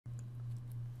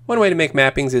One way to make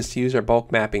mappings is to use our bulk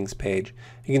mappings page.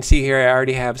 You can see here I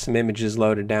already have some images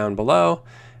loaded down below,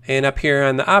 and up here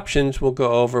on the options we'll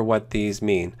go over what these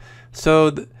mean. So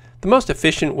the most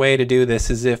efficient way to do this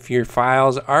is if your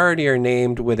files already are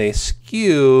named with a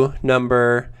SKU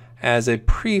number as a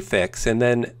prefix, and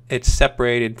then it's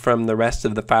separated from the rest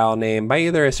of the file name by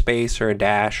either a space or a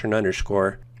dash or an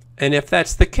underscore. And if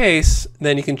that's the case,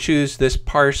 then you can choose this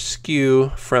parse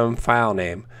SKU from file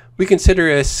name. We consider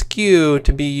a SKU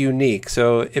to be unique,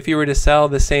 so if you were to sell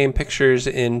the same pictures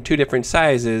in two different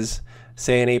sizes,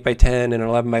 say an 8x10 and an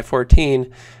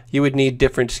 11x14, you would need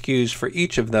different SKUs for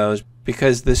each of those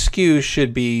because the SKU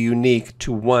should be unique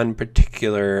to one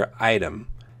particular item.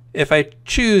 If I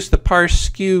choose the parse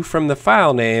SKU from the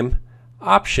file name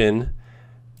option,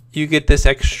 you get this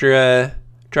extra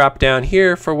drop down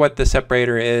here for what the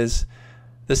separator is.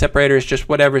 The separator is just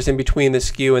whatever's in between the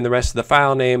SKU and the rest of the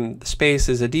file name. The space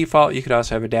is a default. You could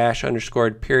also have a dash,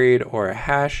 underscored, period, or a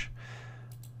hash.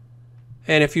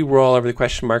 And if you roll over the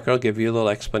question mark, it'll give you a little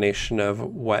explanation of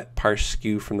what parse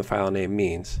SKU from the file name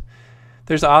means.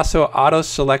 There's also auto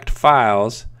select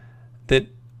files that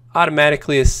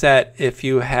automatically is set if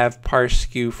you have parse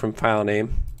SKU from file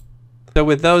name. So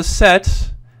with those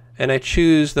set, and I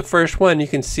choose the first one, you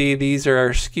can see these are our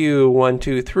SKU 1,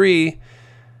 2, 3.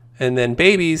 And then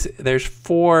babies, there's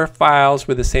 4 files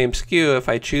with the same SKU. If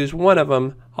I choose one of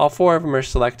them, all 4 of them are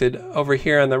selected. Over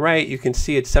here on the right, you can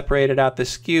see it's separated out the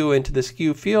SKU into the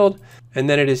SKU field, and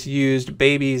then it has used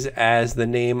babies as the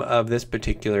name of this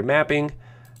particular mapping.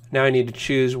 Now I need to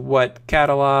choose what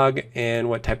catalog and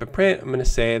what type of print. I'm going to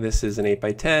say this is an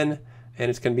 8x10, and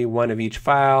it's going to be one of each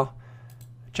file.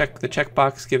 Check the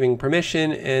checkbox giving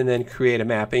permission, and then create a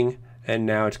mapping. And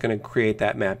now it's going to create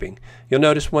that mapping. You'll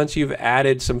notice once you've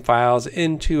added some files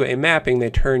into a mapping, they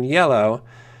turn yellow.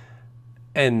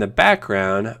 In the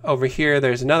background, over here,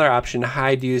 there's another option,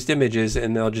 hide used images,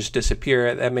 and they'll just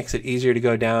disappear. That makes it easier to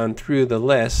go down through the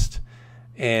list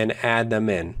and add them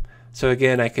in. So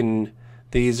again,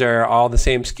 these are all the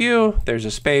same SKU. There's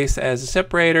a space as a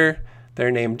separator.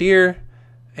 They're named deer.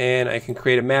 And I can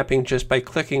create a mapping just by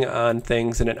clicking on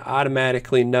things, and it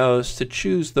automatically knows to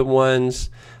choose the ones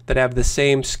that have the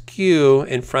same SKU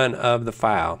in front of the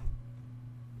file.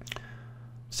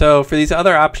 So for these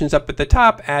other options up at the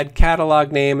top, add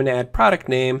catalog name and add product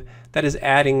name, that is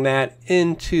adding that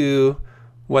into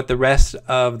what the rest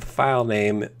of the file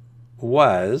name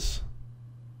was.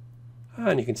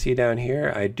 And you can see down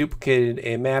here I duplicated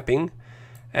a mapping.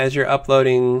 As you're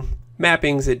uploading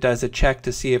mappings, it does a check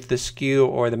to see if the SKU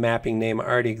or the mapping name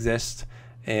already exists,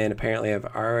 and apparently I've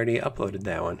already uploaded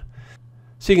that one.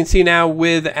 So you can see now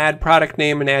with add product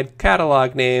name and add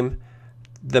catalog name,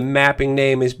 the mapping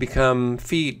name has become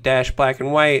feet dash black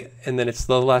and white, and then it's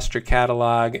the luster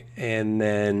catalog, and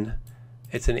then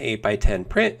it's an 8x10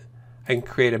 print. I can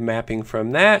create a mapping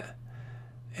from that,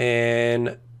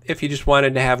 and if you just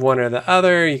wanted to have one or the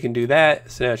other, you can do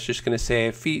that. So now it's just going to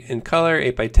say feet in color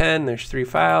 8x10. There's 3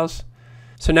 files.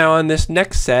 So now on this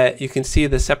next set, you can see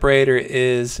the separator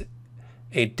is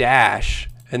a dash,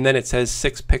 and then it says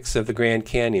 6 pics of the Grand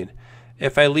Canyon.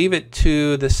 If I leave it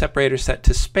to the separator set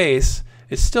to space,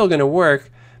 it's still going to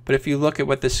work, but if you look at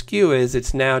what the SKU is,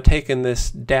 it's now taken this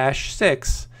dash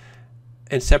 6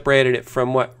 and separated it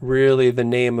from what really the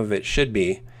name of it should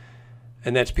be.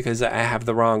 And that's because I have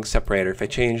the wrong separator. If I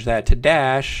change that to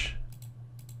dash,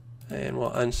 and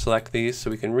we'll unselect these so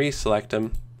we can reselect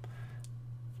them.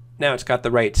 Now it's got the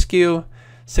right SKU.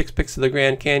 6 pics of the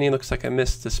Grand Canyon. Looks like I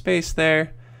missed the space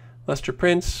there. Luster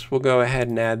prints, we'll go ahead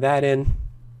and add that in.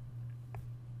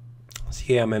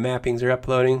 See how my mappings are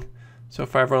uploading. So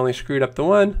far I've only screwed up the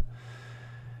one.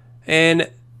 And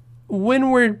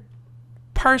when we're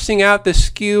parsing out the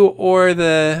SKU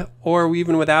or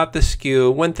even without the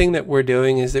SKU, one thing that we're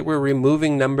doing is that we're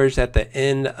removing numbers at the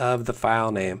end of the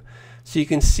file name. So you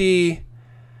can see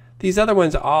these other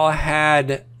ones all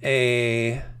had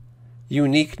a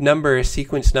unique number, a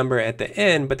sequence number at the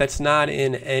end, but that's not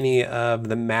in any of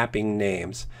the mapping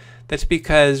names. That's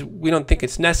because we don't think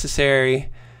it's necessary,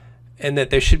 and that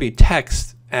there should be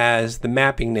text as the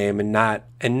mapping name and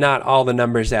not all the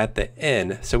numbers at the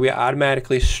end. So we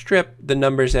automatically strip the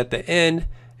numbers at the end,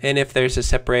 and if there's a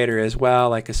separator as well,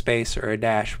 like a space or a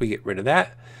dash, we get rid of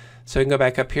that. So I can go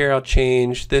back up here, I'll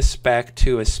change this back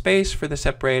to a space for the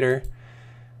separator,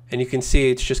 and you can see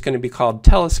it's just going to be called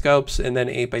telescopes and then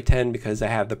 8x10 because I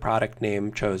have the product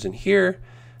name chosen here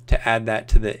to add that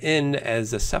to the end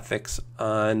as a suffix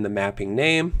on the mapping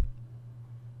name.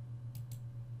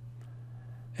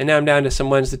 And now I'm down to some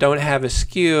ones that don't have a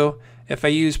SKU. If I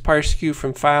use parse SKU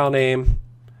from file name,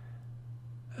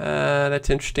 that's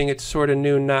interesting. It's sort of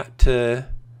new not to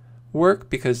work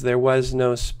because there was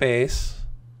no space.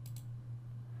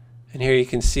 And here you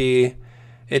can see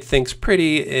it thinks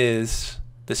pretty is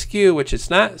the SKU, which it's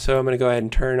not, so I'm going to go ahead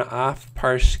and turn off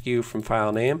parse SKU from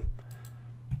file name.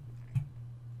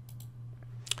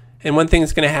 And one thing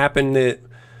that's going to happen that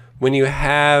when you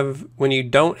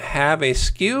don't have a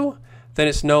SKU, then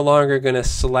it's no longer going to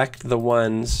select the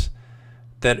ones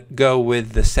that go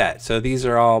with the set. So these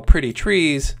are all pretty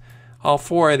trees. All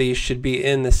 4 of these should be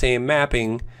in the same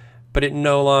mapping, but it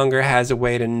no longer has a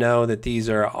way to know that these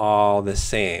are all the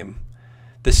same.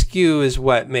 The SKU is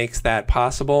what makes that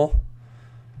possible.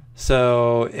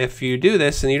 So if you do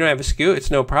this and you don't have a SKU,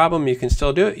 it's no problem. You can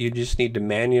still do it. You just need to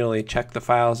manually check the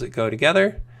files that go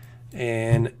together.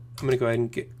 And I'm going to go ahead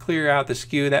and clear out the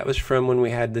SKU. That was from when we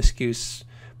had the SKU,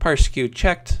 parse SKU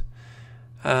checked.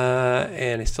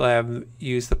 And I still have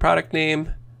used the product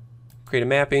name, create a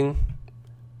mapping.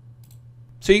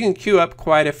 So you can queue up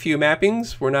quite a few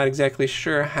mappings. We're not exactly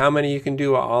sure how many you can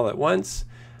do all at once.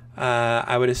 You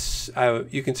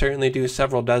can certainly do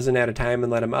several dozen at a time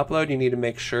and let them upload. You need to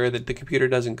make sure that the computer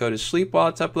doesn't go to sleep while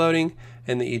it's uploading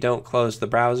and that you don't close the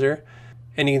browser.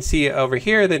 And you can see over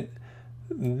here that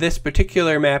this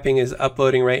particular mapping is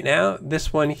uploading right now.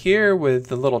 This one here with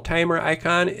the little timer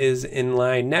icon is in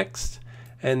line next.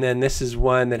 And then this is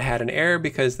one that had an error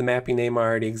because the mapping name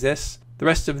already exists. The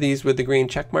rest of these with the green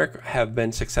check mark have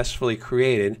been successfully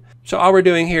created. So all we're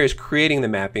doing here is creating the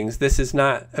mappings. This is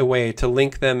not a way to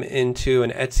link them into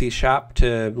an Etsy shop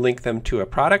to link them to a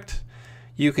product.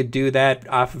 You could do that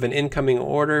off of an incoming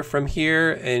order from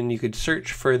here, and you could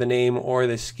search for the name or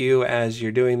the SKU as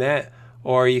you're doing that,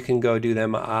 or you can go do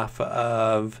them off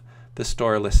of the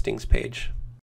store listings page.